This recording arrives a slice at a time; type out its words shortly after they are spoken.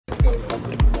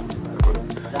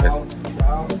Yes.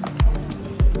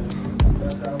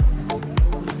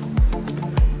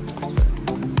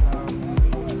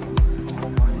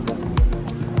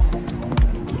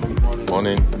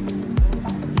 Morning.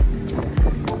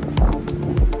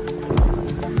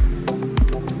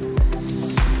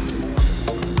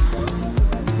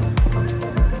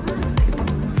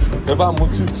 Eba mo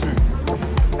tutu.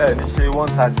 Ni ṣe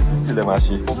 130 50 le ma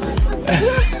ṣe.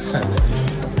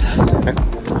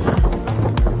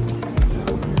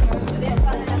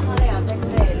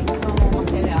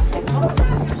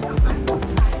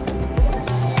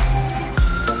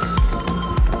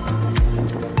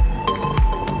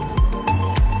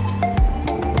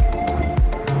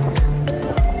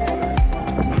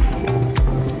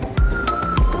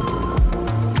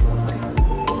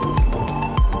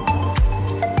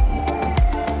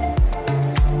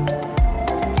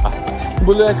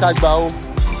 Bolo ká gbà o.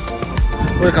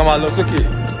 Ó ká máa lọ sókè.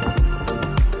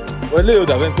 Wọlé ó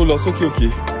dàbẹ́ kó lọ sókè òkè.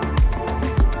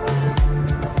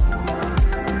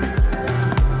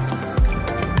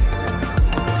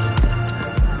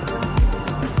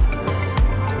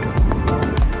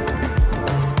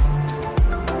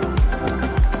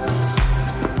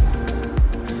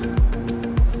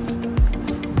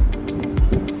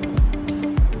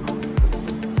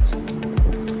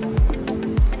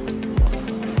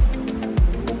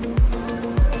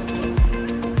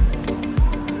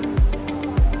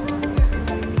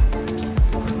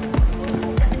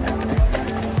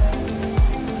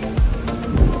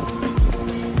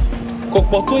 Kò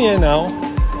pọ̀ tó yẹn náà.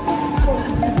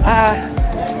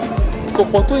 Kò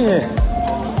pọ̀ tó yẹn.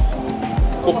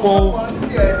 Kò pọ̀.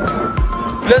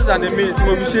 Less than a minute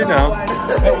mo fi ṣe now.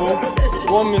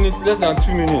 1 minute, less than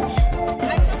 2 minutes.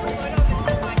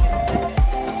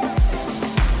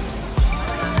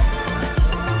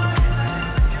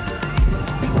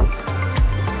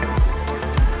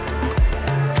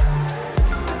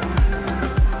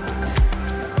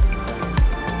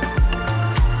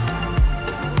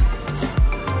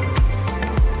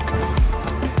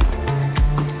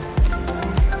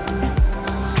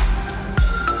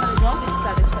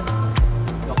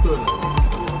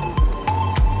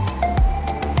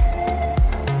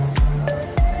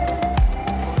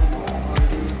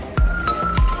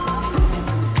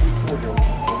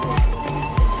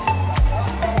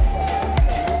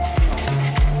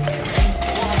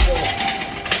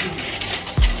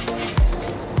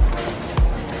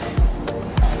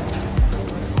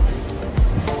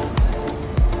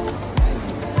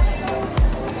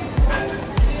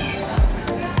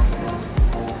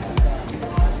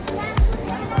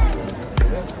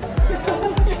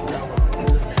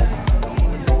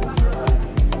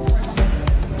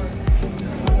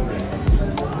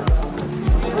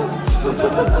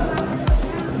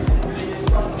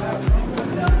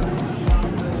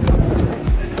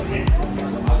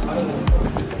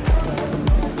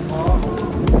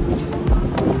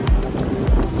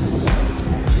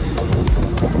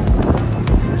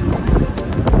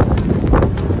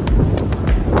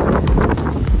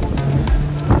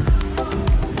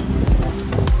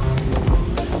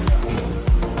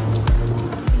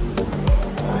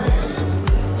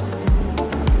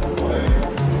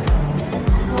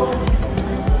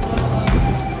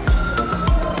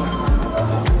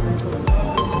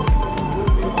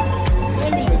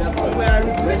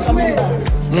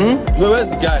 Where's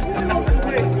the guy?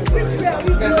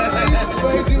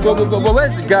 But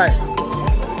where's the guy?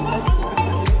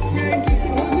 We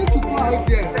need to go out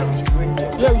there.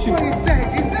 Yeah, we should. He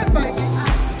said by the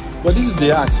But this is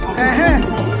the arch.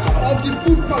 of the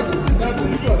food court.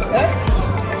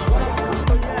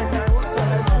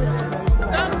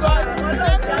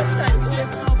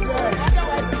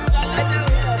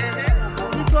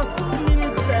 It was 2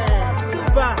 minutes too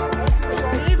bad.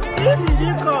 If you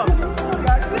didn't come,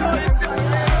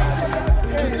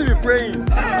 You still be praying.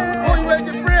 Oh, you went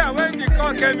to prayer when the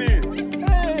call came in.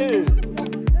 Hey.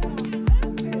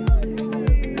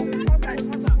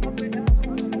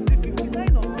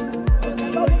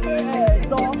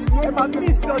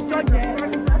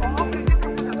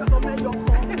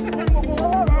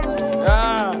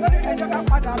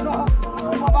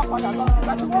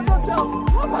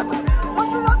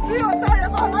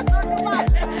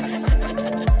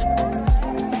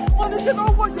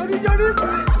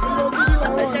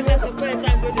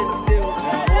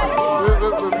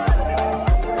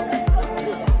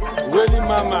 Really,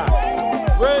 mama.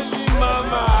 Really,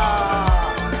 mama.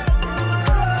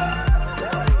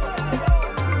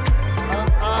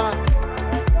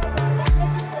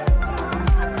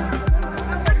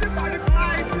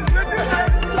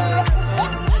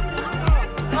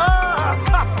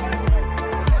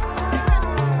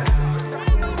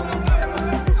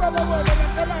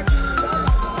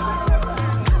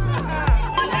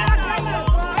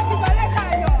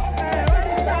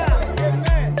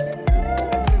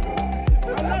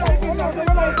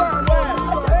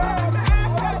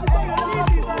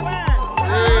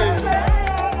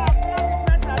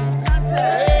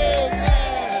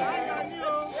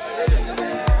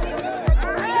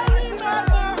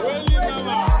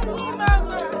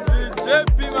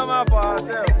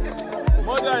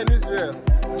 in Israel.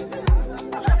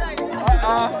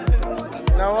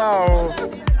 Now, wow.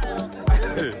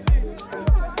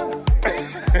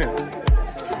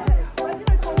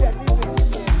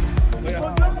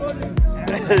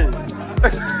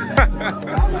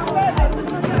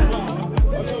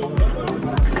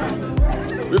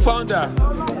 We found her.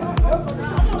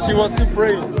 She was still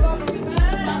praying.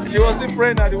 She was still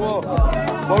praying at the wall.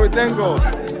 But we thank God.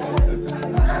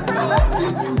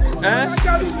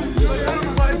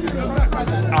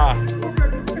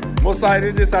 Mo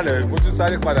sáré dé sálẹ̀, mo tún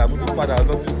sáré padà,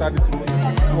 lọ tún sáré tí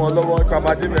wọ́n lọ́wọ́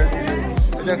ìpàdé mẹ́sì.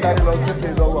 Ẹ jẹ́ sáré lọ sí ìpè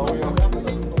lọ́wọ́ àwọn èèyàn.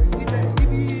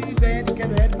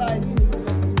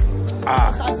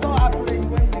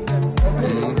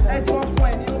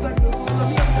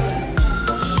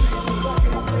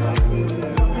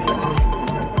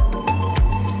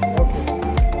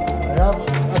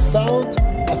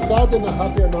 A sad and a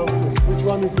happy announcement. Which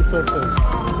one you prefer first?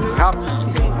 Happy.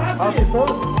 Happy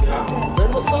first?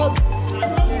 Then the sad?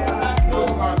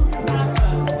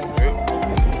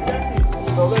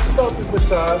 So let's start with the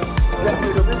sad. Yes,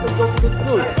 the little joke is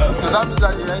good. So that means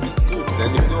that the end is good. Then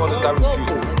if you don't want to start with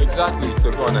good. Exactly.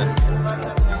 So go on then.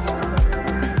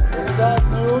 The sad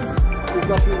news is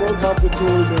that we won't have the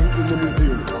tour in the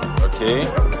museum. Okay.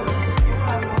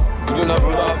 We don't have the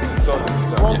tour in the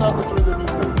museum. We won't have the tour in the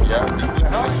museum. Yeah,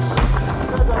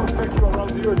 Instead, I will take you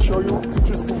around here and show you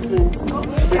interesting things.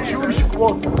 The Jewish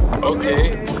quarter.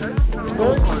 Okay.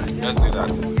 Okay? Let's do that.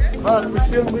 But we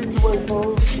still need to wait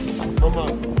for Mama.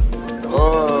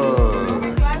 Oh.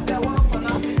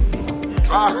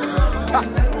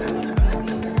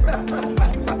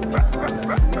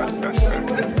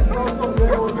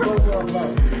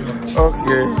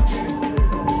 Okay.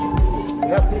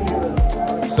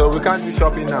 So we can't do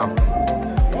shopping now.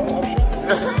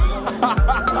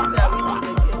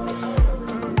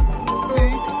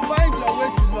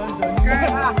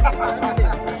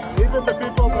 Even the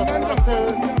people that after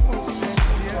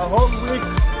a whole week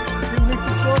still need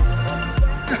to shop.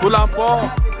 Pull and pour.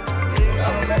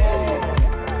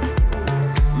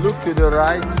 Look to the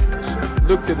right.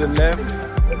 Look to the left.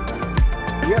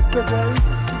 Yesterday,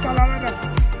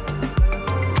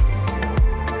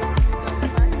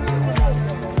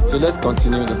 so let's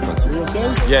continue.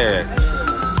 okay? Yeah.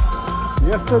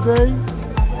 Yesterday,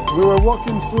 we were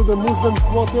walking through the Muslims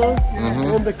quarter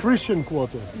and the Christian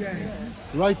quarter. Yes.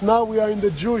 Right now, we are in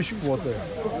the Jewish quarter.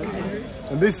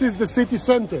 And this is the city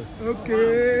center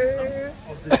Okay.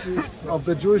 of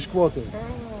the Jewish quarter.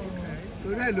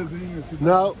 Okay.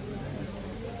 Now,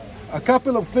 a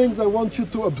couple of things I want you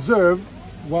to observe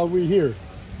while we're here.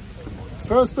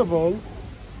 First of all,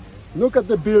 look at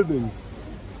the buildings.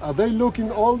 Are they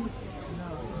looking old?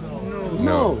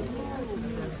 No.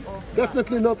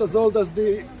 Definitely not as old as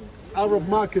the Arab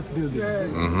market building. Yes.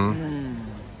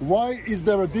 Why is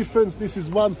there a difference? This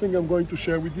is one thing I'm going to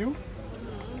share with you.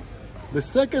 The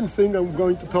second thing I'm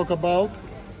going to talk about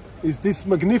is this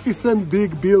magnificent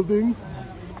big building.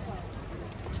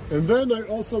 And then I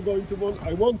also want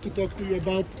to talk to you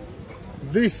about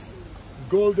this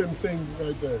golden thing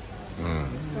right there.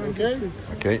 Okay?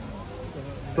 Okay.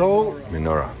 So,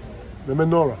 Menorah. the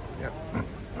menorah. Yeah.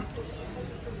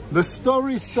 The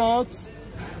story starts,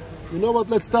 you know what,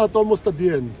 let's start almost at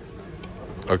the end.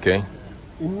 Okay.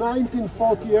 In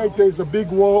 1948, there's a big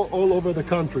war all over the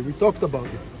country. We talked about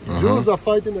it. Jews are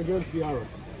fighting against the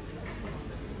Arabs.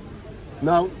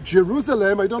 Now,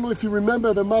 Jerusalem, I don't know if you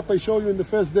remember the map I showed you in the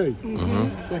first day,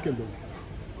 second day.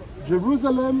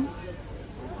 Jerusalem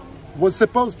was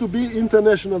supposed to be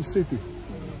international city,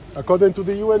 according to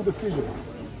the UN decision.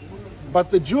 But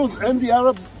the Jews and the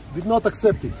Arabs did not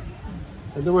accept it.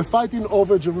 And they were fighting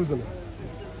over Jerusalem.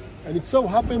 And it so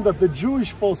happened that the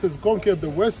Jewish forces conquered the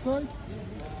west side,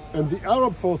 and the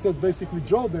Arab forces, basically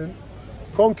Jordan,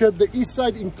 conquered the east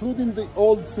side, including the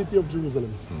old city of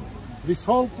Jerusalem. This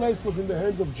whole place was in the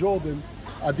hands of Jordan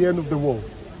at the end of the war.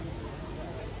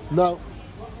 Now,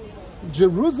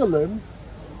 Jerusalem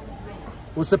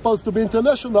was supposed to be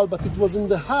international, but it was in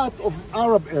the heart of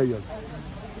Arab areas.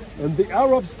 And the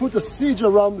Arabs put a siege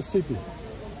around the city,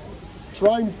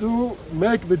 trying to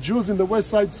make the Jews in the west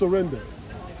side surrender.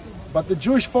 But the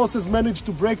Jewish forces managed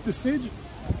to break the siege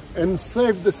and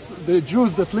save the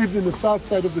Jews that lived in the south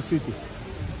side of the city.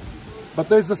 But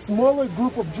there's a smaller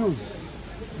group of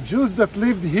Jews that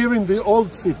lived here in the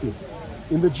old city,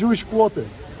 in the Jewish quarter.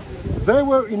 They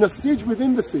were in a siege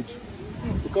within the siege,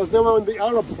 because they were on the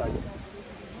Arab side.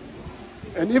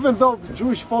 And even though the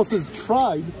Jewish forces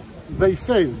tried, they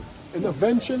failed. And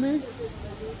eventually,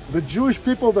 the Jewish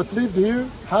people that lived here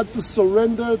had to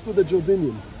surrender to the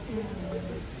Jordanians.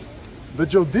 The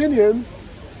Jordanians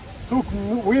took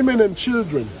women and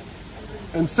children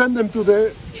and sent them to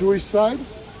the Jewish side,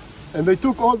 and they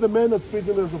took all the men as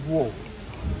prisoners of war.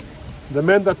 The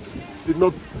men that did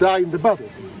not die in the battle.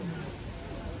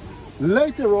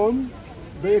 Later on,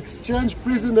 they exchanged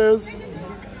prisoners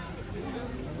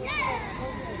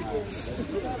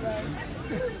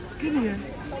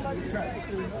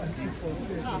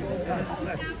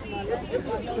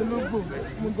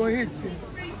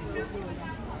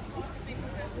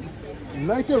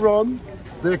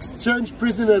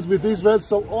with Israel,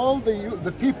 so all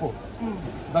the people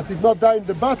that did not die in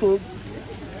the battles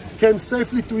came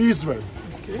safely to Israel.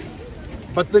 Okay.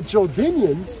 But the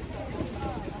Jordanians,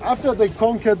 after they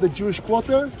conquered the Jewish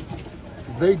quarter,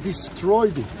 they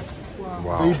destroyed it.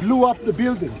 Wow. They blew up the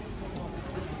buildings.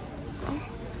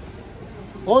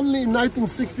 Only in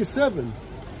 1967,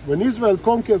 when Israel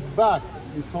conquers back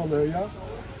this whole area,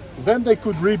 then they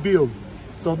could rebuild.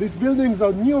 So these buildings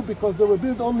are new because they were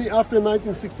built only after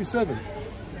 1967.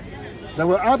 There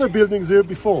were other buildings here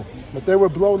before, but they were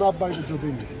blown up by the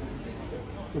Jordanians.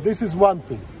 So this is one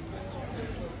thing.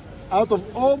 Out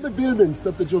of all the buildings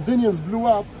that the Jordanians blew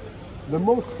up, the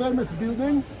most famous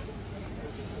building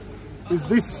is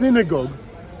this synagogue,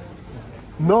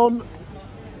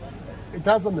 it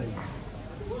has a name.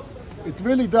 It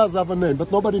really does have a name,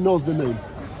 but nobody knows the name.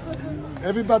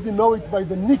 Everybody knows it by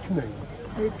the nickname.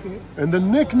 Okay. And the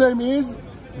nickname is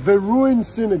the ruined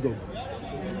synagogue.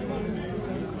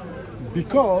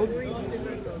 Because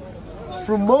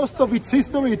through most of its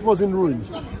history, it was in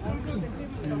ruins.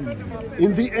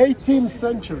 In the 18th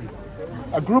century,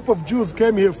 a group of Jews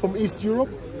came here from East Europe.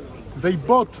 They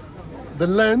bought the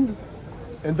land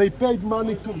and they paid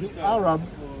money to the Arabs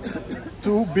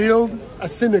to build a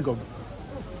synagogue.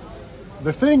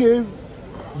 The thing is,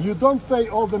 you don't pay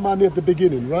all the money at the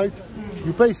beginning, right?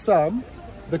 You pay some.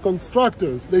 The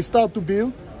constructors, they start to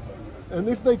build, and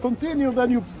if they continue,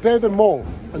 then you pay them more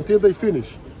until they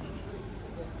finish.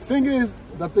 Thing is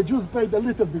that the Jews paid a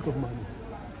little bit of money.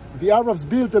 The Arabs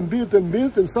built and built and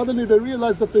built, and suddenly they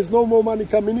realized that there's no more money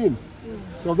coming in.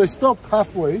 So they stopped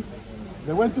halfway.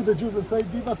 They went to the Jews and said,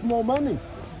 give us more money.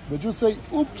 The Jews say,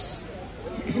 oops,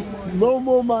 no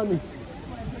more money.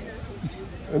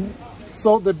 And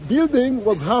so the building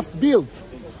was half built,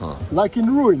 like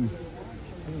in ruin,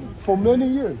 for many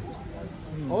years.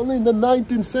 Only in the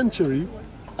 19th century,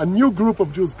 a new group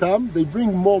of Jews come, they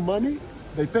bring more money,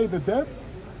 they pay the debt,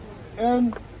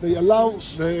 and they allow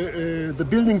the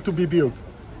building to be built.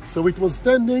 So it was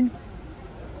standing,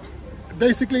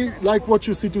 basically like what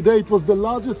you see today. It was the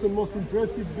largest and most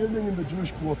impressive building in the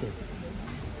Jewish quarter.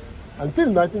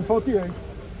 Until 1948.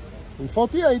 In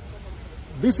 1948,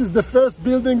 this is the first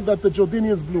building that the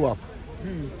Jordanians blew up.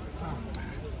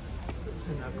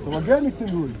 So again, it's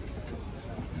in ruins.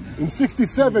 In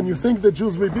 1967, you think the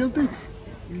Jews rebuilt it?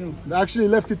 No. They actually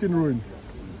left it in ruins.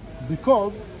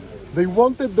 Because they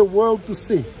wanted the world to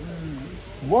see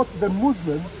what the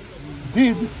Muslims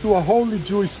did to a holy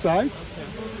Jewish site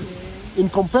in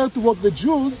compared to what the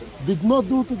Jews did not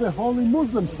do to the holy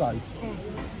Muslim sites.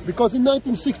 Because in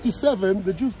 1967,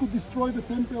 the Jews could destroy the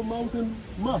Temple Mountain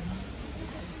mosques.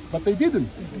 But they didn't.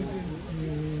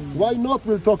 Why not?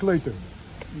 We'll talk later.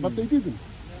 But they didn't.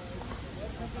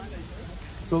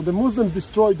 So the Muslims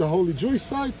destroyed the holy Jewish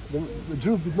site. The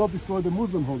Jews did not destroy the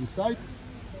Muslim holy site.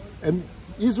 And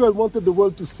Israel wanted the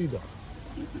world to see that.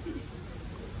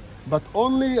 But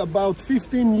only about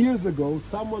 15 years ago,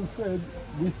 someone said,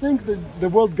 we think that the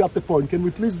world got the point. Can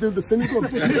we please build the synagogue?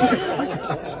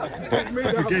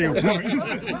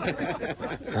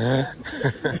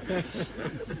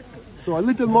 So a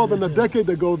little more than a decade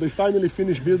ago, they finally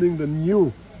finished building the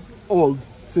new old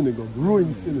synagogue,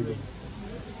 ruined synagogue.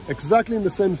 Exactly in the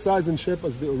same size and shape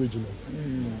as the original.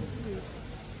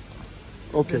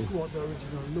 Okay. That's what the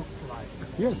original looked like.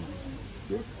 Yes.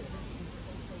 Yes.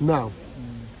 Now,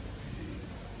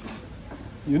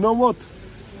 you know what?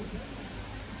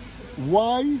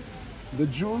 Why the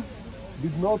Jews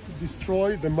did not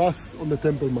destroy the mosques on the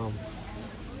Temple Mount?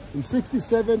 In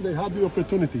 1967, they had the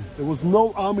opportunity. There was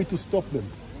no army to stop them.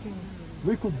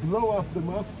 We could blow up the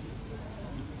mosques,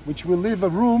 which will leave a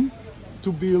room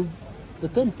to build the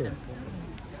temple.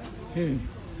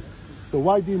 So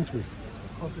why didn't we?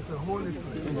 Because it's a holy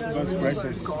place.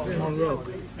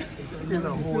 The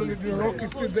rock is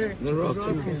still there. The rock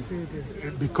is still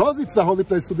there. Because it's a holy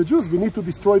place to the Jews, we need to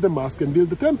destroy the mosque and build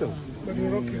the temple. But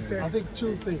I think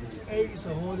two things. A, it's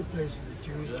a holy place to the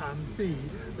Jews, and B,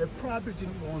 they probably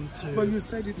didn't want to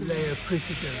lay a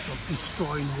precedence of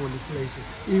destroying holy places,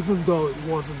 even though it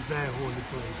wasn't their holy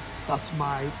place. That's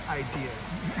my idea.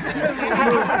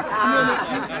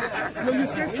 No, you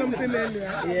said something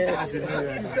earlier. Yes. You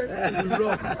said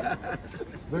wrong.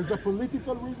 There's a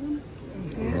political reason,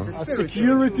 a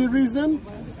security reason,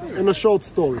 and a short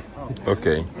story.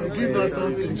 Okay. Give us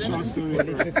something short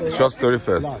story. Short story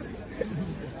first. Last.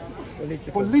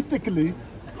 Politically,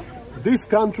 this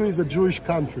country is a Jewish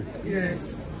country.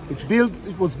 Yes.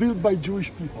 It was built by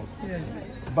Jewish people. Yes.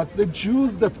 But the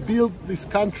Jews that built this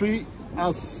country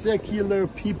are secular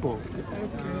people.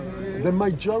 Okay. The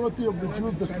majority of the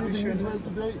Jews that live in Israel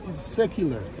today is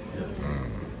secular.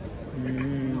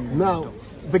 Now,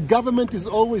 the government is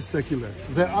always secular.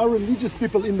 There are religious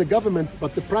people in the government,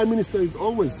 but the prime minister is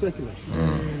always secular.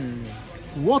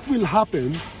 What will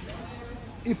happen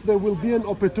if there will be an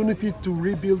opportunity to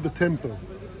rebuild the temple?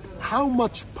 How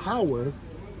much power,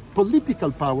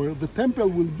 political power, the temple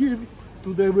will give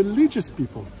to the religious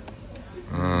people?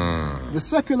 The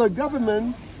secular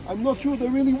government, I'm not sure they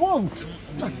really want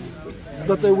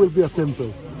that there will be a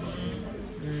temple.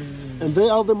 And they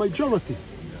are the majority.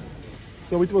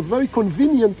 So it was very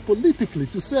convenient politically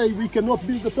to say we cannot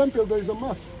build the temple, there is a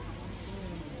must.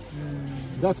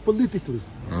 That's politically.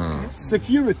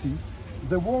 Security,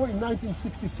 the war in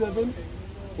 1967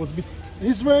 was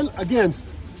Israel against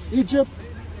Egypt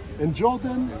and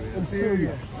Jordan and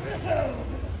Syria.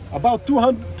 About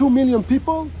 2 million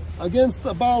people against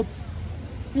about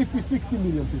 50, 60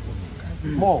 million people.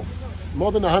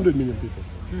 More than 100 million people.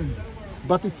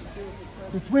 But it's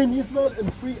between Israel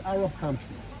and 3 Arab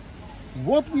countries.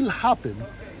 What will happen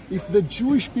if the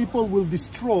Jewish people will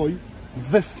destroy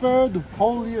the third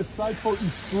holiest site for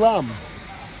Islam?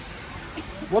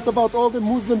 What about all the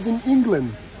Muslims in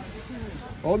England?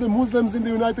 All the Muslims in the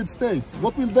United States?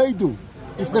 What will they do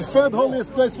if the third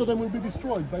holiest place for them will be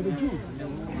destroyed by the Jews?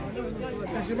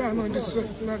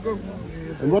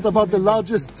 And what about the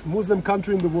largest Muslim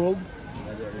country in the world?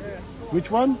 Which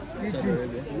one?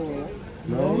 Egypt.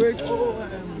 No.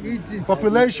 Egypt.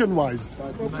 Population-wise.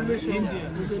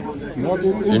 Not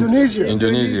in Indonesia.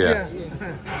 Indonesia.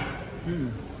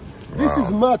 This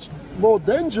is much more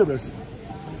dangerous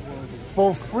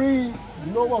for free,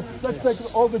 you know what, let's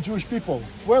take all the Jewish people,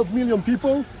 12 million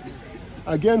people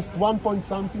against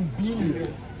 1.something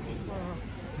billion.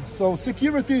 So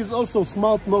security is also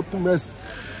smart not to mess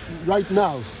right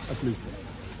now, at least.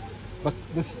 But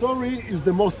the story is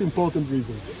the most important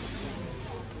reason.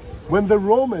 When the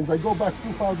Romans, I go back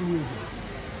 2,000 years ago,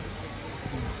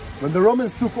 when the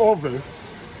Romans took over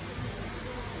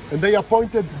and they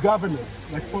appointed governors,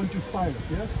 like Pontius Pilate,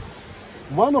 yes?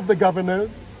 One of the governors,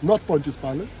 not Pontius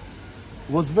Pilate,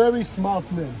 was very smart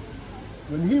man.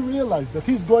 When he realized that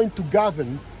he's going to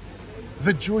govern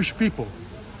the Jewish people,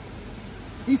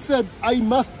 he said, I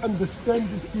must understand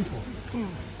these people.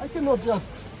 I cannot just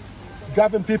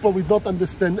govern people without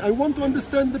understanding. I want to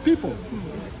understand the people.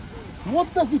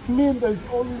 What does it mean there is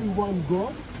only one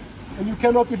God and you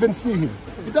cannot even see him?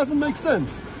 It doesn't make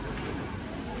sense.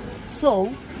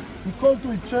 So he called to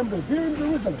his chambers here in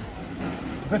Jerusalem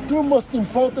the 2 most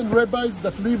important rabbis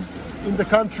that lived in the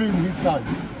country in his time.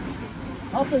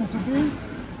 Happened to be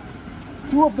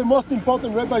 2 of the most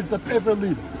important rabbis that ever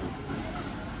lived.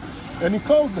 And he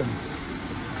told them,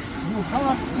 you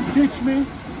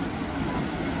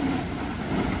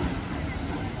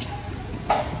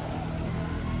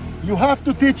have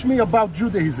to teach me about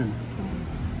Judaism.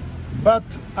 But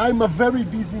I'm a very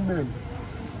busy man.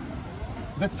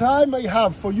 The time I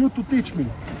have for you to teach me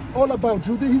all about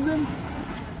Judaism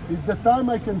is the time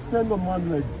I can stand on one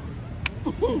leg.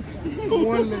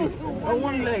 One leg. On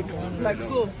one leg. Like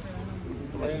so.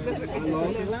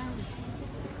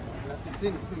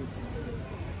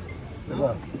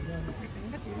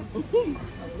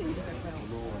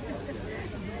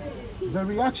 The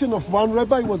reaction of one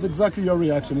rabbi was exactly your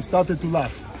reaction. He started to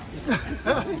laugh.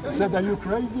 He said, are you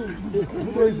crazy?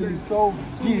 Judaism is so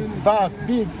deep, vast,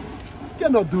 big. You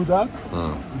cannot do that.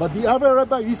 But the other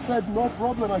rabbi, he said, no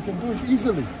problem, I can do it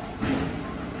easily.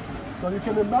 So you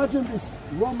can imagine this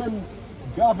Roman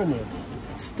governor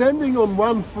standing on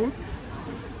one foot.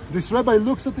 This rabbi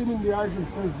looks at him in the eyes and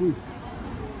says this: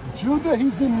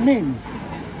 Judaism means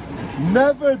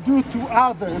never do to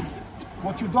others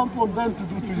what you don't want them to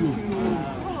do to you.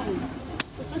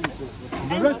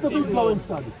 The rest of it, go and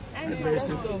study. And the rest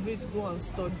of it, go and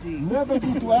study. Never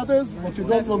do to others what you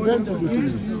don't want them to do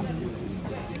to you.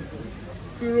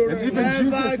 And even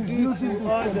Jesus is using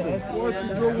this sentence. What you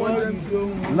don't want them to do.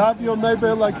 Love your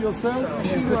neighbor like yourself.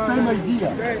 It's the same idea.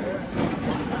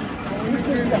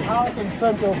 is the heart and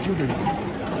center of Judaism.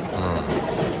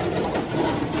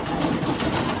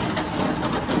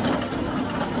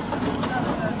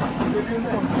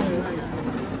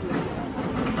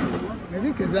 I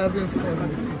think he's having fun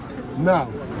with it. Now,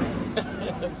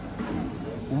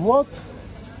 what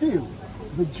still?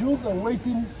 The Jews are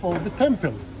waiting for the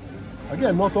temple.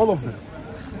 Again, not all of them,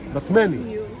 but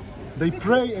many. They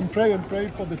pray and pray and pray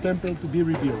for the temple to be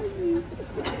rebuilt.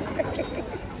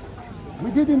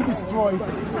 We didn't destroy it.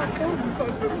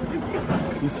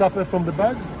 You suffer from the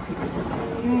bugs?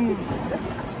 You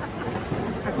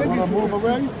want to move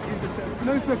away?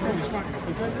 No, it's okay. It's fine. It's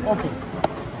okay? Okay.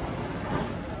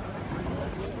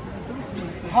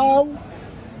 How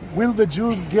will the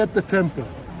Jews get the temple?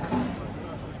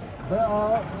 There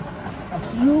are a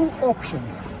few options.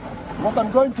 What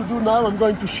I'm going to do now, I'm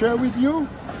going to share with you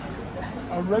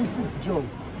a racist joke.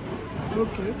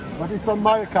 Okay. But it's on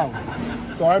my account,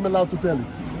 so I'm allowed to tell it.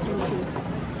 Okay.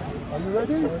 Are you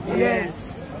ready?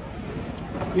 Yes.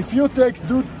 If you take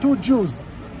two Jews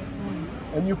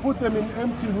and you put them in an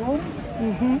empty room,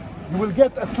 you will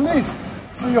get at least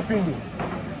 3 opinions.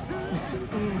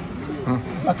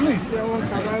 At least.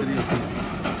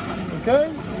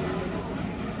 Okay?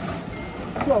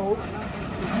 So,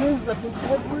 it means that in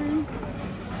every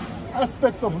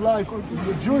aspect of life,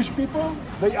 the Jewish people,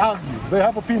 they argue, they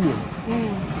have opinions.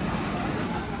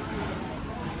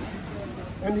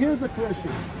 And here's a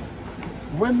question.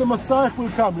 When the Messiah will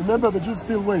come, remember the Jews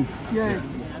still wait.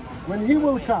 Yes. When he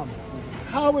will come,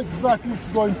 how exactly it's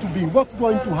going to be? What's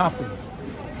going to happen?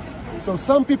 So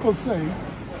some people say,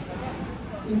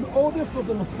 in order for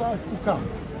the Messiah to come,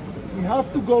 we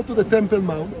have to go to the Temple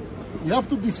Mount, we have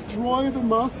to destroy the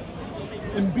mosque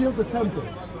and build the temple.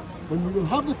 When we will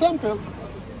have the temple,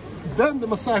 then the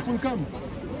Messiah will come.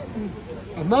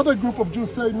 Another group of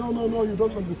Jews say, no, no, no, you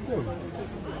don't understand.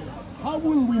 How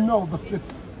will we know that the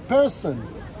person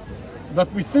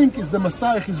that we think is the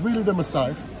Messiah is really the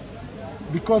Messiah?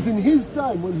 Because in his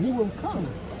time, when he will come,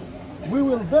 we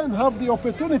will then have the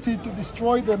opportunity to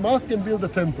destroy the mosque and build the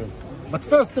temple. But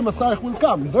first the Messiah will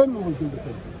come, then we will build the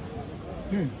temple.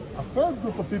 A third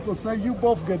group of people say, you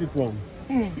both get it wrong.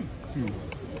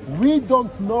 We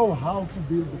don't know how to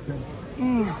build the temple.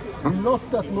 We lost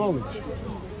that knowledge.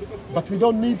 But we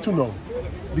don't need to know.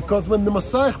 Because when the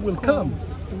Messiah will come,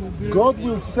 God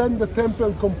will send the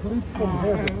temple complete from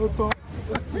heaven.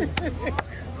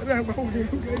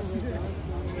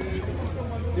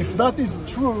 If that is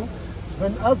true,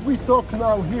 then as we talk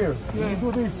now here, we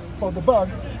do this for the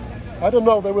bugs, I don't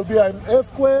know, there will be an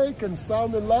earthquake and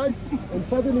sound and light, and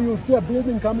suddenly you'll see a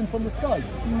building coming from the sky.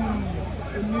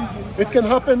 It can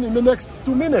happen in the next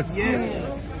 2 minutes.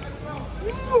 Yes.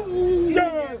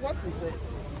 What is it?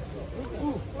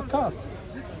 A cat.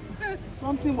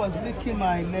 Something was licking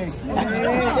my leg. This is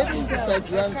the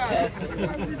drum stuff.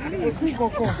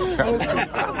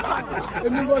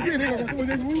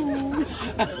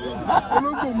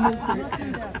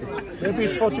 Maybe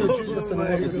it fought you Jesus and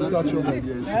wanted to touch your leg.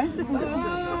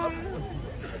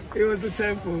 It was the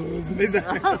temple. It was amazing.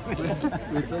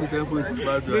 The temple is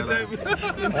about to arrive.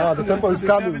 Ah, the temple is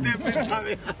coming.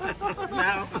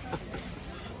 Now.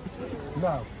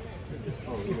 Now,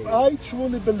 if I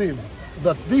truly believe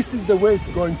that this is the way it's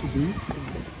going to be,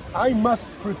 I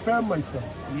must prepare myself.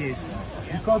 Yes.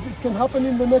 Because it can happen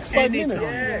in the next 5 minutes.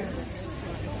 Yes.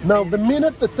 Now, the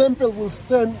minute the temple will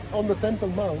stand on the Temple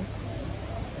Mount,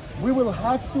 we will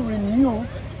have to renew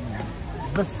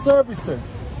the services,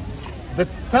 the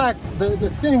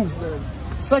things, the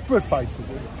sacrifices.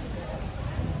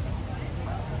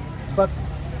 But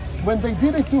when they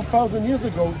did it 2,000 years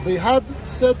ago, they had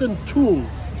certain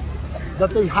tools that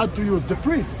they had to use, the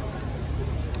priests.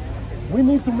 We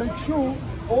need to make sure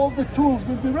all the tools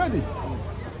will be ready.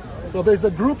 So there's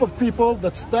a group of people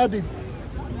that studied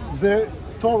the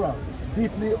Torah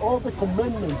deeply, all the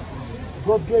commandments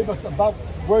God gave us about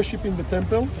worshiping the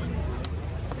temple,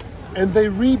 and they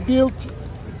rebuilt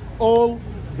all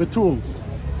the tools.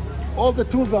 All the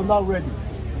tools are now ready,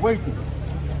 waiting.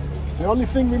 The only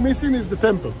thing we're missing is the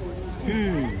temple.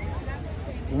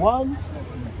 One,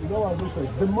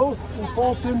 the most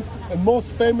important and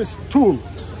most famous tool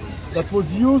that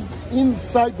was used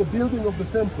inside the building of the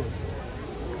temple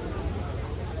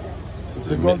is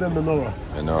the golden menorah.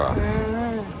 Menorah.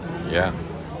 Yeah.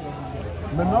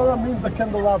 Menorah means a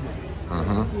candelabra.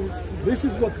 This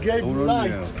is what gave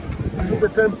light to the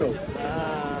temple.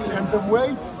 And the way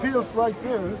it's built right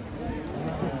there, it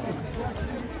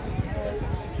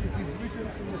is written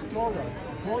in the Torah,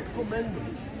 God's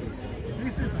commandments.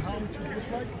 This is how it should look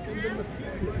like, and then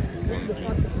the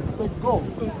fact that it's like gold,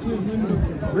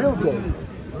 real gold.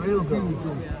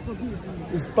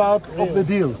 is part of the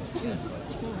deal.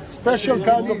 Special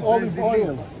kind of olive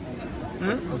oil.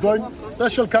 It's going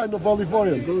special kind of olive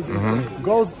oil.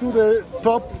 Goes to the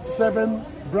top 7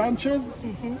 branches,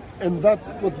 and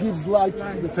that's what gives light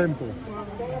to the temple.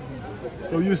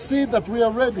 So you see that we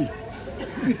are ready.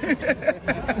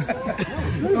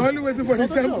 Only waiting for the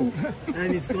temple.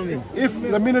 And it's coming. If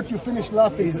the minute you finish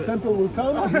laughing, the temple will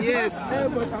come. Yes.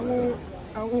 But I won't.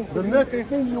 The next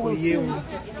thing you will see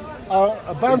are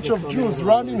a bunch of Jews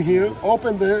running here,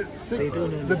 open the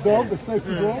door, the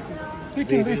safety door,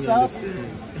 picking this up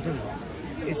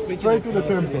straight to the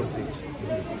temple.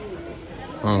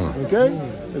 Okay?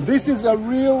 And this is a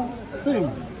real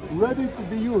thing, ready to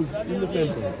be used in the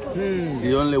temple.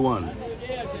 The only one.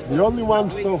 The only one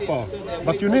so far.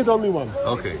 But you need only one.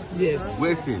 Okay. Yes.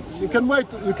 Waiting. You can wait,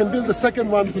 you can build the second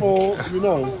one for,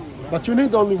 but you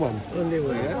need only one. Only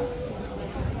one.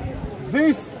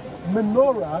 This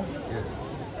menorah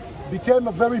became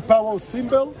a very powerful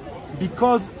symbol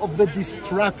because of the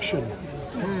destruction.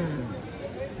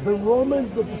 The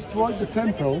Romans that destroyed the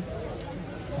temple,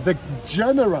 the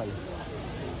general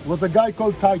was a guy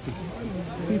called Titus.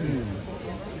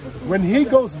 When he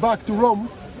goes back to Rome,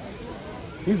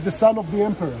 he's the son of the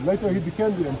emperor. Later he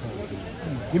became the emperor.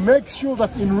 He makes sure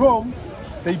that in Rome,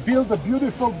 they build a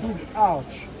beautiful big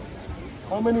arch.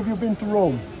 How many of you been to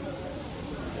Rome?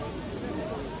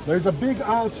 There's a big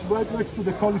arch right next to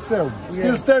the Colosseum,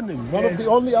 still standing. One of the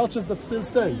only arches that still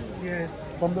stand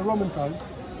from the Roman time.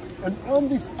 And on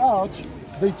this arch,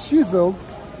 they chiseled,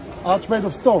 arch made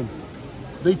of stone,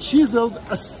 they chiseled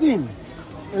a scene.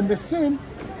 And the scene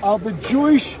are the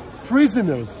Jewish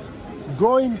prisoners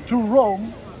going to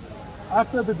Rome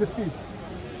after the defeat.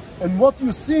 And what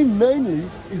you see mainly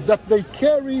is that they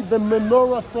carry the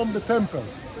menorah from the temple.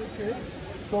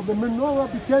 So the menorah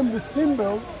became the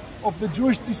symbol of the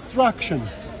Jewish destruction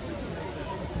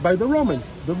by the Romans.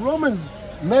 The Romans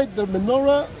made the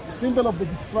menorah symbol of the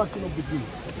destruction of the Jews.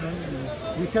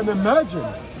 We can imagine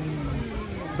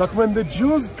that when the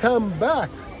Jews come back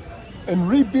and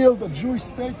rebuild a Jewish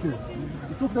state here,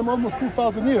 it took them almost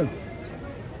 2,000 years.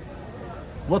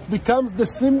 What becomes the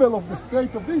symbol of the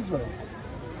state of Israel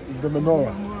is the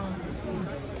menorah.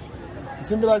 It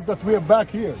symbolizes that we are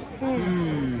back here.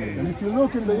 And if you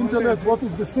look in the internet, what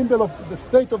is the symbol of the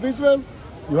state of Israel?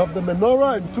 You have the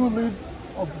menorah and 2 leaves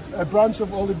of a branch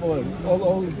of olive oil,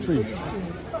 olive tree,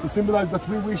 to symbolize that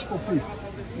we wish for peace.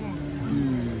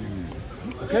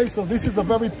 Okay, so this is a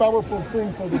very powerful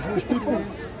thing for the Jewish people.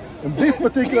 And this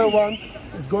particular one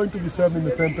is going to be served in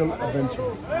the temple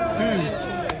eventually.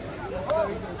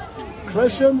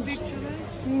 Questions?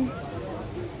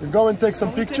 You go and take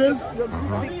some pictures.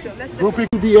 Group it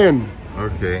to the end.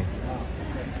 Okay.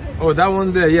 Oh, that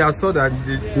one there, yeah, I saw that.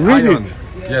 Read it.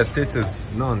 Yeah,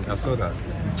 status, none, I saw that.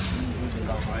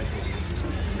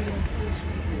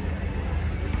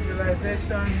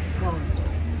 Civilization gone.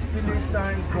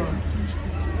 Philistine gone.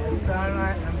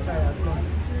 Assyrian Empire gone.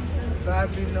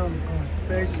 Babylon gone.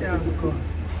 Persia gone.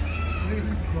 Greek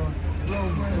gone.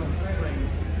 Rome gone.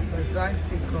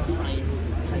 Byzantine gone.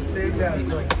 Crusader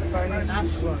gone.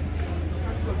 Spanish gone.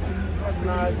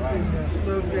 Nazi,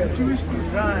 Soviet, Jewish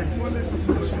Iran.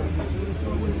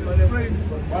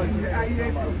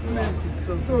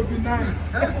 So it'd be nice.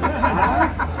 I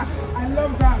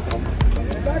love that.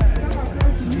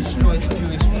 Destroy the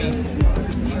Jewish people.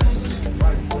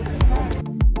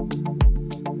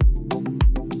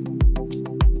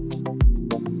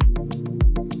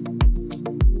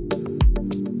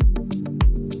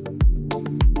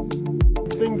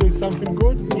 Think there's something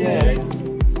good? Yes.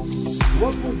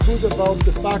 What was good about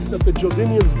the fact that the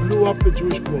Jordanians blew up the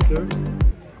Jewish quarter?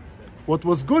 What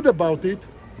was good about it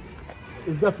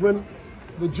is that when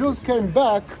the Jews came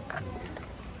back,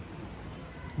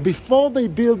 before they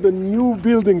built the new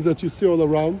buildings that you see all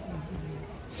around,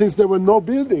 since there were no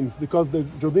buildings because the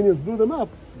Jordanians blew them up,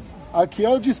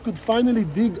 archaeologists could finally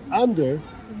dig under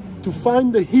to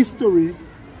find the history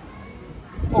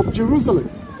of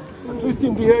Jerusalem, at least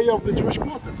in the area of the Jewish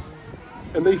quarter.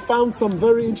 And they found some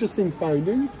very interesting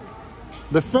findings.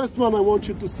 The first one I want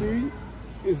you to see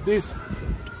is this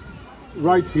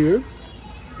right here.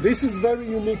 This is very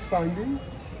unique finding.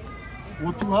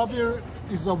 What you have here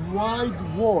is a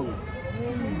wide wall,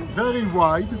 very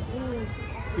wide.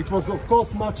 It was of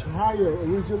course much higher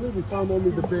originally, we found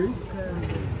only the base.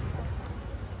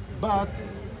 But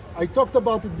I talked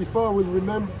about it before, I will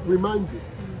remind you.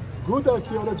 Good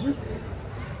archaeologists,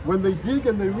 when they dig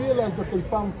and they realize that they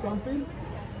found something,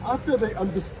 after they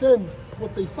understand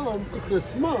what they found, if they're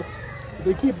smart,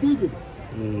 they keep digging.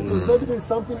 Because maybe there's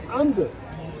something under.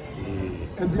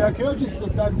 And the archaeologists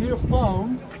that dug here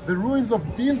found the ruins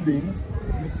of buildings,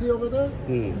 you see over there?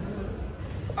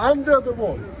 Under the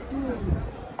wall.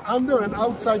 Under and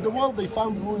outside the wall, they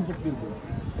found ruins of buildings.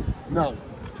 Now,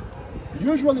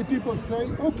 usually people say,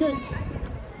 okay,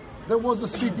 there was a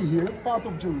city here, part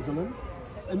of Jerusalem,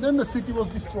 and then the city was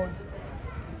destroyed.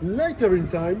 Later in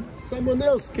time, someone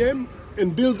else came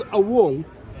and built a wall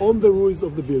on the ruins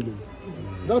of the buildings.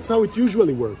 That's how it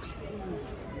usually works.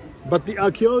 But the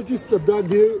archaeologists that dug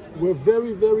here were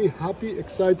very, very happy,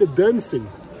 excited, dancing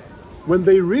when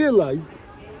they realized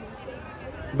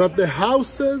that the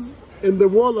houses and the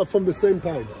wall are from the same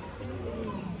time.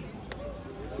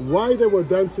 Why they were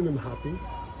dancing and happy?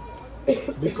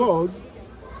 Because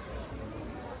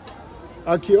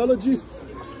archaeologists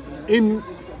in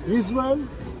Israel,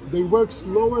 they work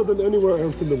slower than anywhere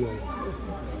else in the world.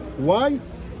 Why?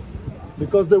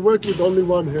 Because they work with only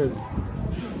one hand.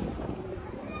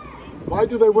 Why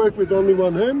do they work with only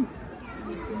one hand?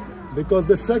 Because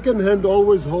the second hand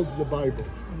always holds the Bible.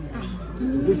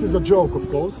 This is a joke, of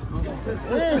course.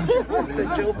 It's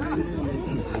a joke.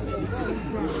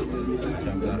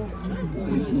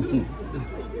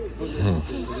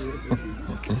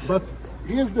 But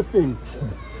here's the thing.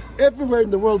 Everywhere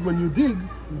in the world when you dig,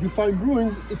 you find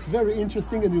ruins, it's very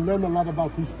interesting and you learn a lot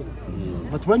about history.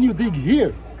 But when you dig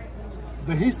here,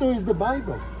 the history is the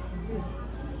Bible.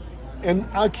 And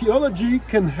archaeology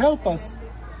can help us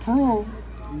prove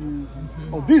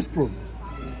or disprove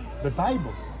the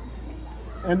Bible.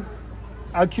 And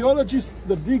archaeologists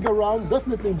that dig around,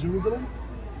 definitely in Jerusalem,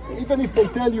 even if they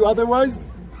tell you otherwise,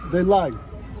 they lie.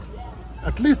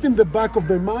 At least in the back of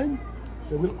their mind,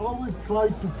 they will always try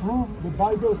to prove the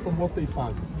Bible from what they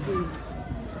find.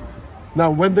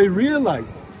 Now, when they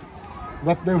realized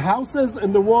that their houses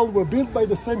and the wall were built by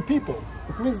the same people,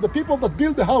 it means the people that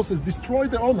build the houses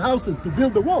destroyed their own houses to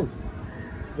build the wall.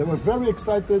 They were very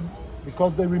excited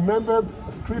because they remembered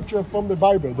a scripture from the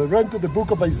Bible. They ran to the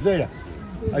book of Isaiah.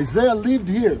 Isaiah lived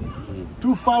here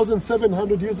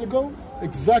 2,700 years ago,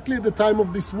 exactly at the time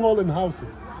of this wall and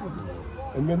houses.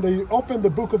 And when they opened the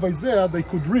book of Isaiah, they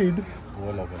could read,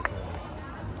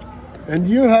 "And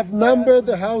you have numbered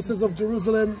the houses of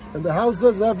Jerusalem, and the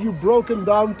houses have you broken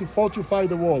down to fortify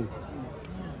the wall."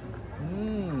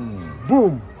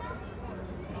 Boom!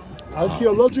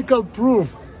 Archaeological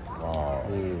proof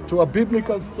to a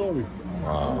biblical story.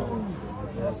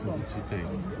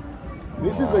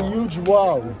 This is a huge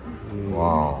wow.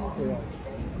 Wow.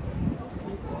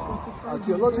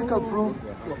 Archaeological proof.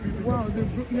 Wow, the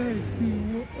Brooklyn is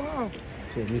still. Wow.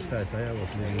 So Mr. Isaiah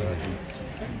was living there.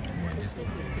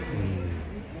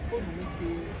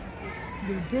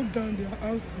 They broke down their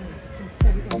houses to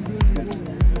try and build the wall.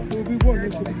 They'll be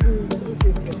walling to the building.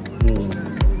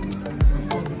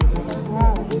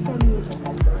 Wow.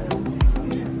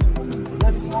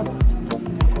 Let's go.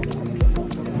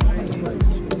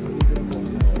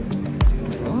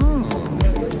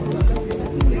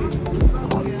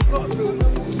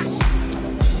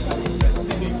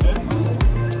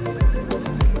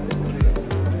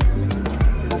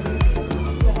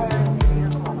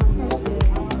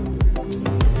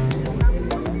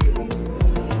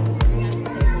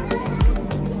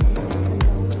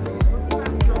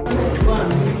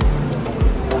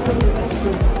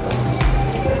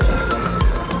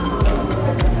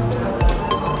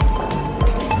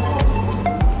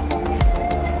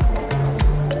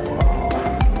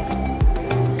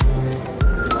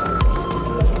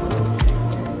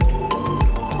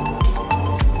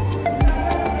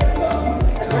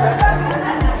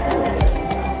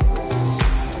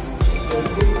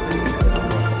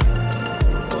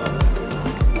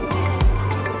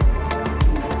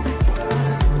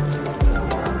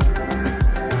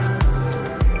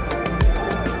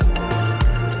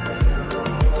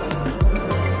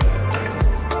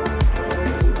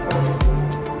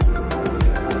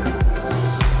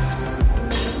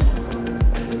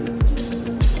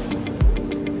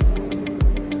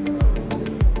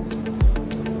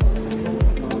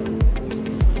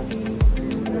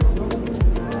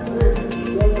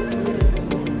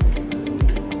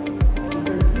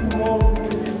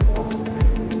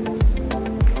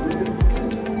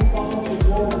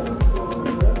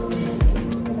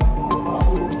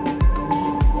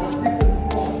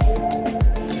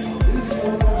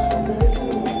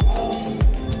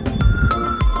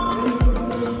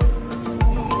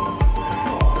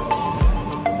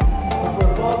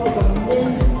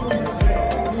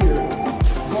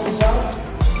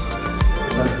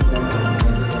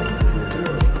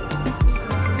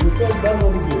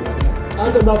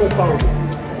 And another 1,000.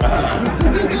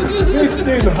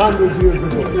 1,500 years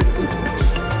ago.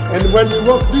 And when we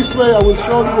walk this way, I will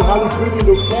show you how it really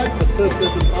looks like. But first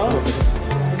let me pass.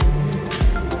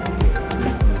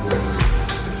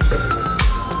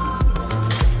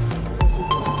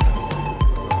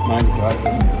 Mind the car.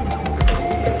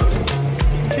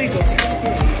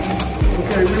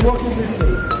 Okay, we're walking this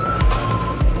way.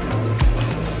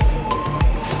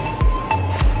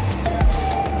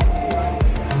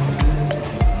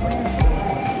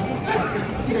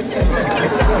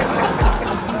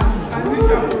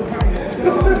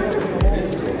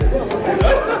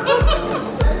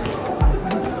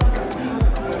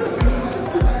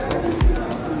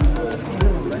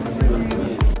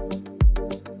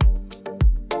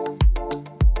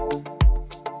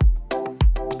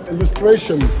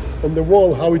 Illustration on the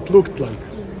wall how it looked like.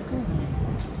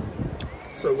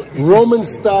 So Roman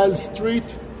style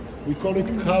street, we call it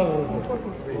Carl.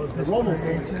 The Romans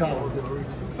call it Carl.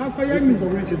 This is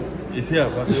original. It's here,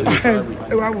 but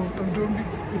I'm doing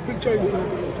the picture is the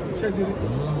Chelsea.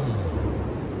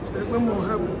 When more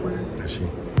help where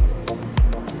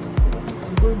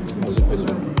I'm going to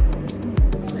finish.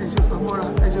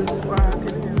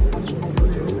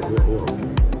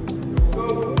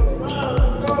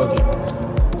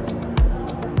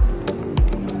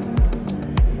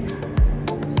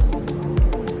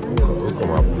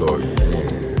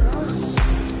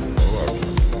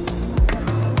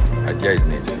 Idea is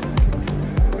needed.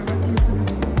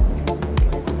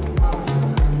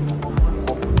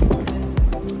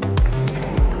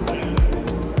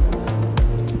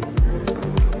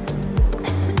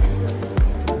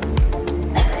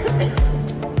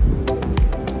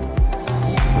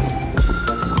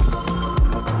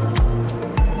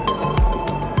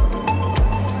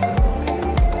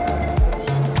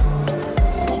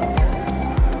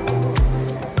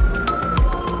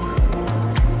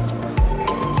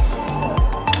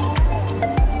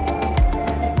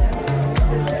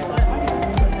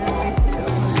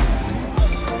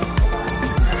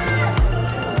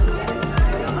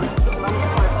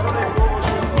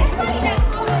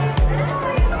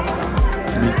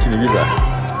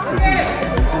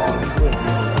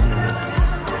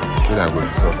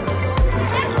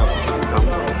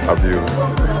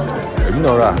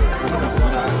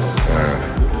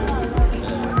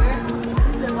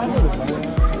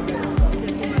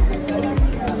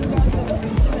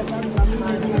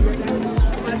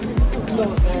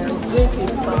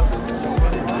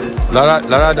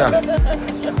 Larada.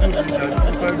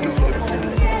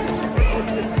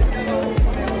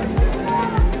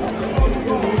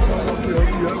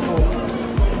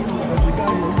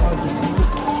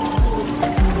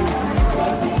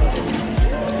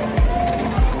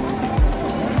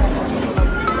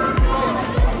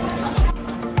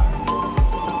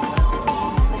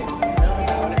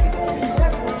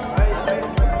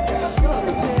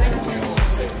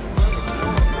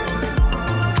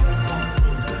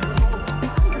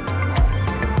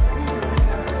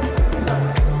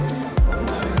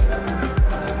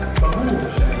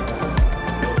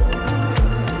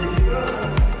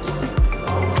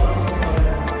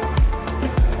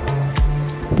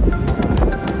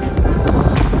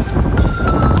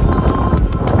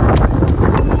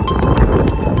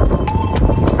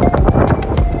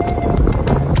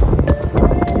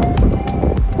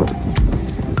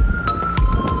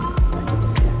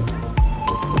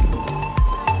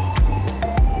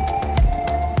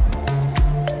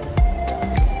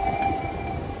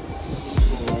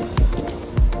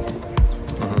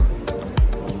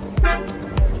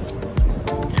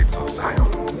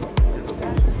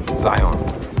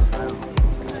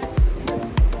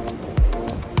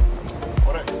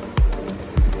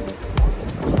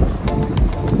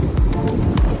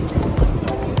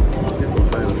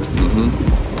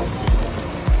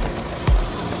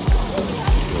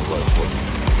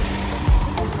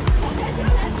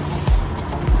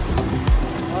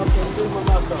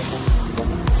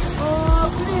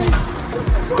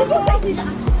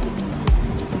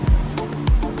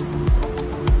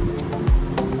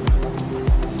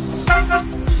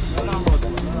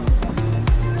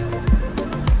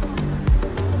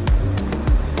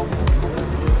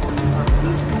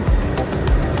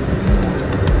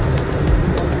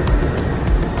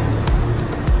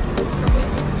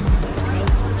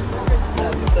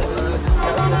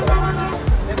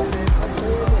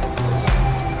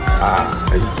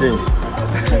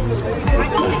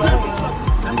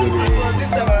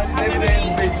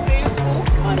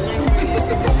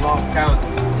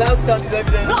 Last count is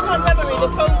evidence. Not on memory, the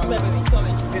phone's memory,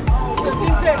 sorry.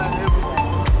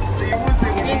 So you won't say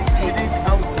we didn't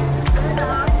count.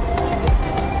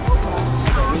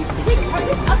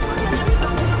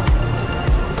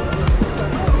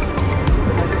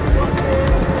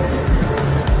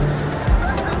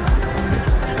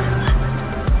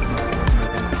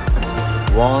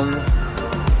 One,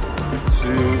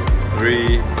 2,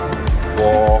 3,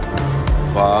 4,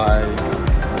 5.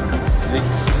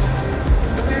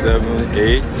 7,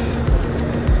 8,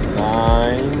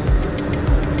 9,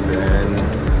 10,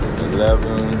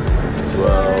 11,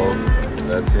 12,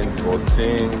 13,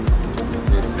 14,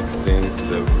 15, 16,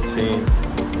 17,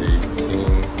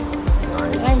 18,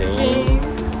 19,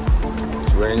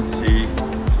 20,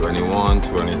 21,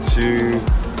 22,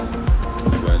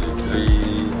 23,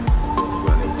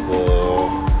 24,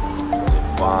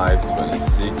 25,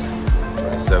 26,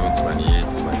 27, 28,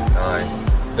 29,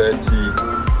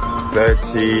 30,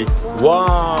 31.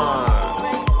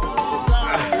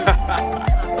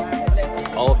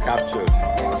 All captured.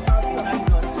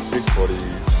 Took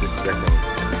 46 seconds.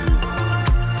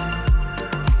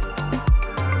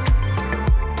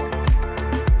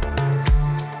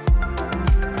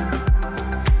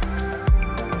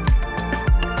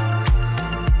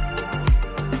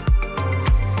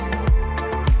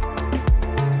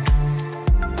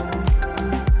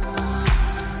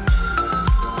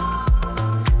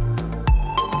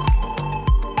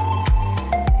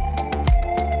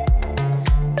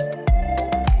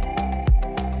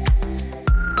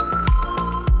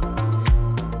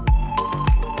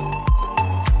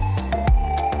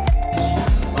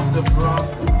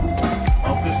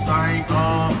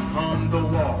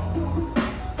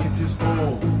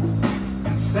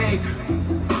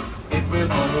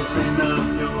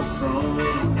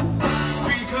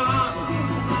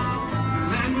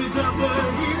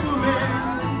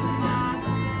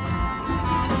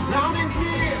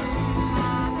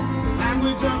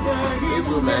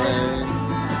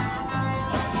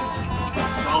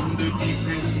 From the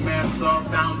deepest mess of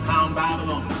downtown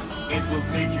Babylon, it will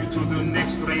take you to the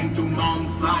next train to Mount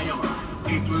Zion.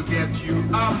 It will get you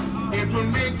up, it will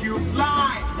make you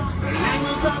fly. The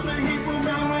language of the Hebrew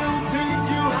man will take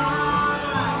you high.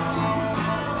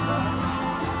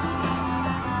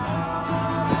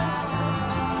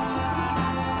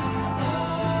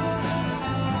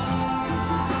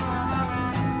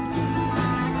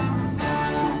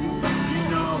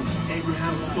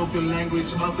 Spoke the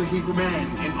language of the Hebrew man,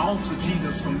 and also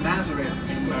Jesus from Nazareth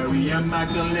and Moriah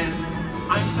Magdalene.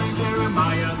 Einstein,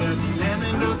 Jeremiah, the Lamb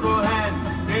and the Kohen,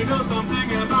 they know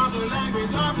something about the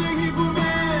language of the Hebrew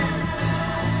man.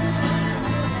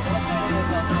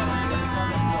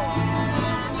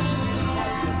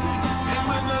 And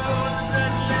when the Lord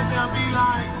said, "Let there be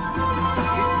light,"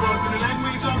 it was in the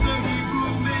language of the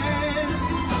Hebrew man.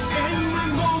 And when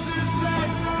Moses said,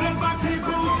 "Let my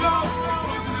people go,"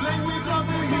 language of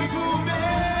the Hebrew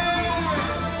man.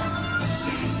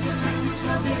 Speak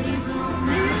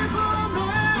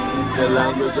the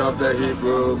language of the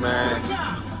Hebrew man.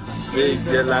 Speak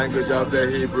the language of the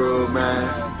Hebrew man.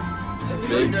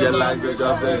 Speak the language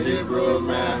of the Hebrew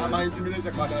man.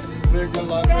 Speak the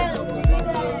language of the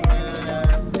Hebrew man.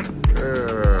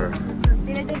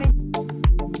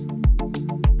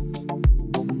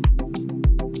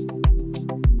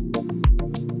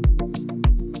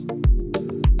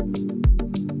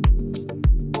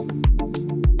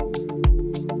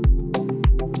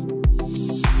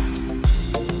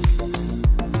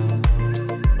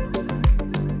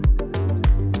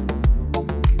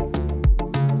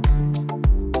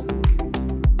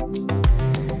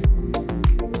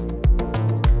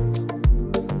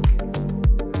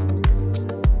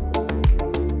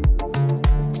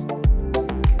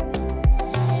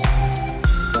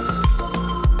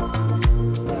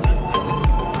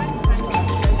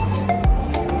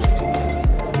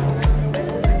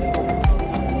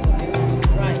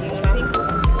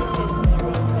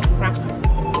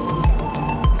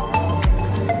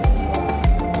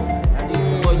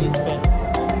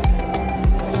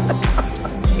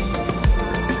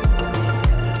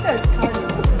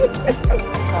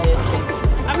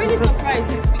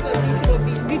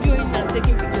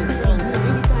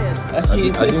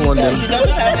 I didn't want them. She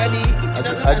doesn't have any.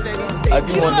 I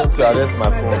didn't want them to arrest my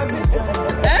phone.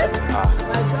 Eh?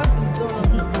 My job is done.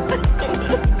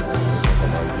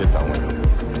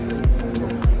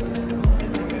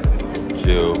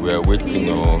 So we're waiting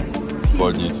for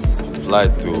the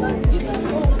flight to.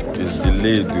 It's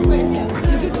delayed.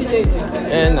 Is it delayed?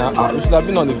 And we should have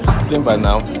been on the plane by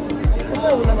now. So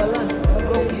where will never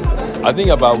land? I think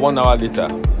about 1 hour later.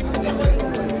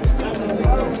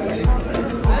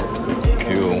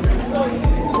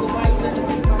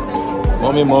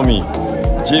 Mommy,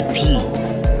 JP.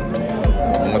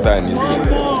 What time is it?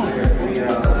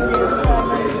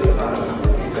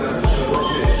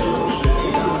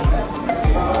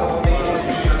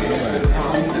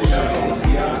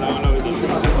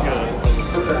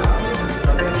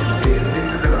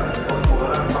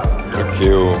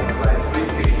 Okay,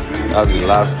 that's the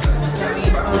last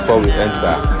before we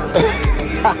enter.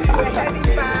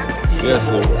 Yes,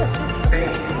 sir.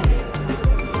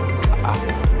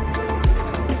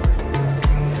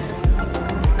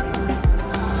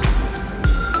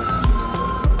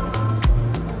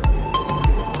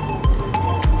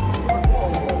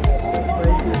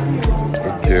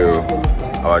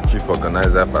 Our chief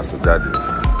organizer, Pastor Daddy.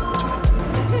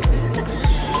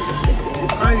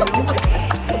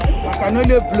 I can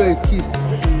only blow a kiss.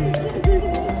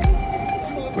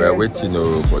 We are waiting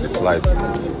for the flight.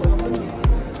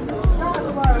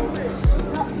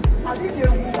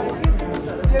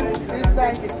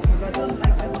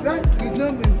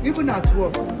 Even at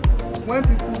work, when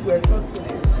people were talking,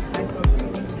 and some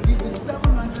people give you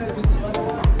 700